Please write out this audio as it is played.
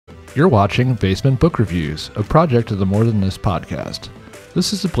You're watching Basement Book Reviews, a project of the More Than This podcast.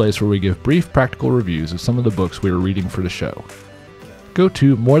 This is the place where we give brief practical reviews of some of the books we are reading for the show. Go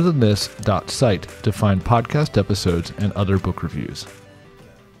to morethanthis.site to find podcast episodes and other book reviews.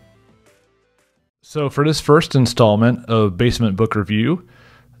 So for this first installment of Basement Book Review,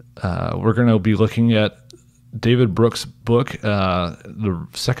 we're going to be looking at David Brooks' book, The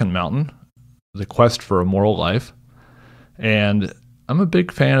Second Mountain, The Quest for a Moral Life. And I'm a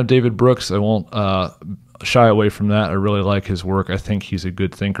big fan of David Brooks. I won't shy away from that. I really like his work. I think he's a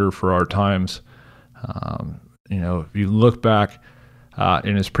good thinker for our times. If you look back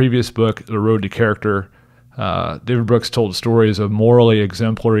in his previous book, The Road to Character, David Brooks told stories of morally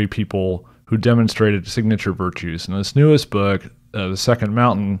exemplary people who demonstrated signature virtues. And this newest book, The Second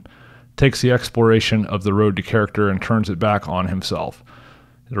Mountain, takes the exploration of the road to character and turns it back on himself.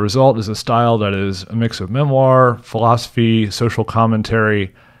 The result is a style that is a mix of memoir, philosophy, social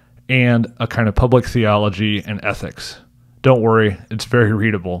commentary, and a kind of public theology and ethics. Don't worry, it's very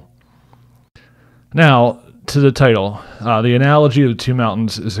readable. Now, to the title. The analogy of the two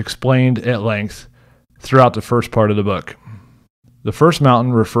mountains is explained at length throughout the first part of the book. The first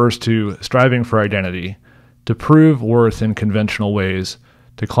mountain refers to striving for identity, to prove worth in conventional ways,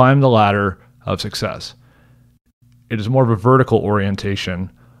 to climb the ladder of success. It is more of a vertical orientation,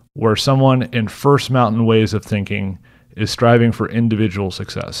 where someone in first mountain ways of thinking is striving for individual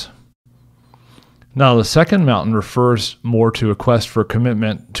success. Now, the second mountain refers more to a quest for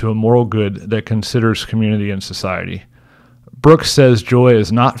commitment to a moral good that considers community and society. Brooks says joy is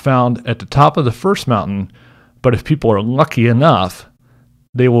not found at the top of the first mountain, but if people are lucky enough,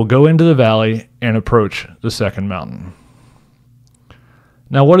 they will go into the valley and approach the second mountain.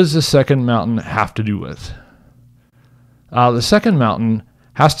 Now, what does the second mountain have to do with? The second mountain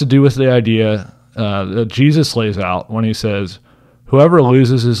has to do with the idea that Jesus lays out when he says, "Whoever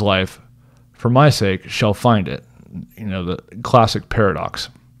loses his life for my sake shall find it." The classic paradox.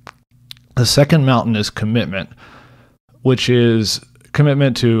 The second mountain is commitment, which is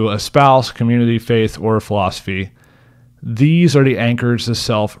commitment to a spouse, community, faith, or philosophy. These are the anchors the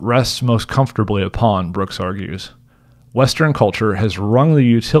self rests most comfortably upon, Brooks argues. Western culture has wrung the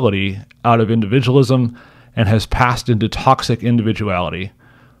utility out of individualism and has passed into toxic individuality.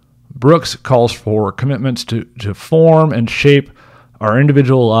 Brooks calls for commitments to form and shape our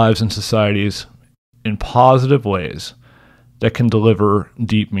individual lives and societies in positive ways that can deliver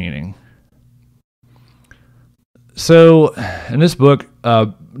deep meaning. So, in this book,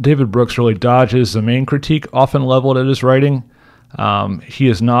 David Brooks really dodges the main critique often leveled at his writing. He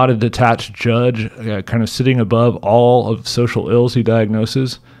is not a detached judge, kind of sitting above all of social ills he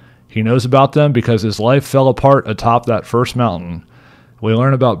diagnoses. He knows about them because his life fell apart atop that first mountain. We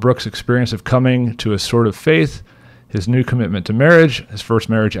learn about Brooks' experience of coming to a sort of faith, his new commitment to marriage. His first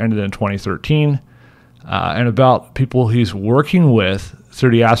marriage ended in 2013, and about people he's working with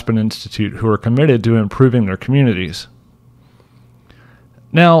through the Aspen Institute who are committed to improving their communities.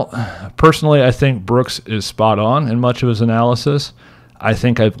 Now, personally, I think Brooks is spot on in much of his analysis. I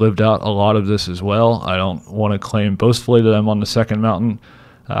think I've lived out a lot of this as well. I don't want to claim boastfully that I'm on the second mountain.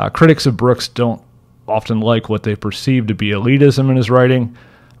 Critics of Brooks don't often like what they perceive to be elitism in his writing,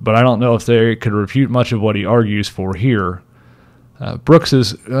 but I don't know if they could refute much of what he argues for here. Brooks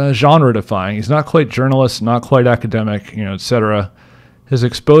is genre-defying. He's not quite journalist, not quite academic, etc. His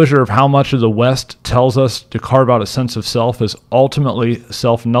exposure of how much of the West tells us to carve out a sense of self is ultimately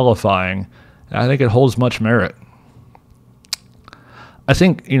self-nullifying. I think it holds much merit. I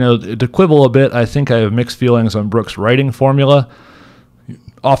think, to quibble a bit, I think I have mixed feelings on Brooks' writing formula. He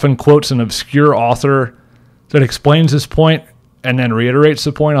often quotes an obscure author that explains his point and then reiterates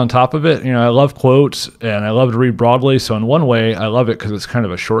the point on top of it. I love quotes and I love to read broadly. So in one way, I love it because it's kind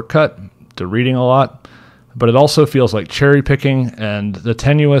of a shortcut to reading a lot. But it also feels like cherry picking, and the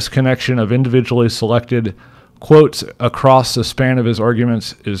tenuous connection of individually selected quotes across the span of his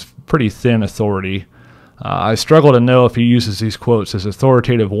arguments is pretty thin authority. I struggle to know if he uses these quotes as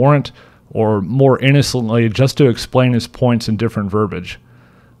authoritative warrant or more innocently just to explain his points in different verbiage.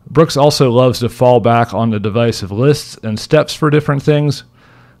 Brooks also loves to fall back on the device of lists and steps for different things,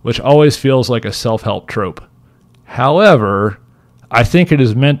 which always feels like a self-help trope. However, I think it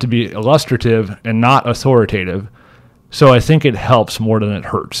is meant to be illustrative and not authoritative, so I think it helps more than it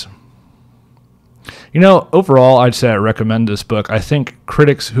hurts. Overall, I'd say I recommend this book. I think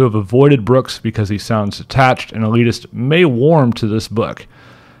critics who have avoided Brooks because he sounds detached and elitist may warm to this book.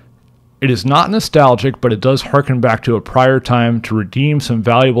 It is not nostalgic, but it does harken back to a prior time to redeem some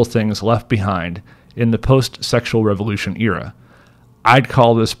valuable things left behind in the post-sexual revolution era. I'd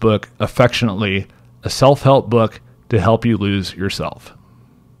call this book affectionately a self-help book to help you lose yourself.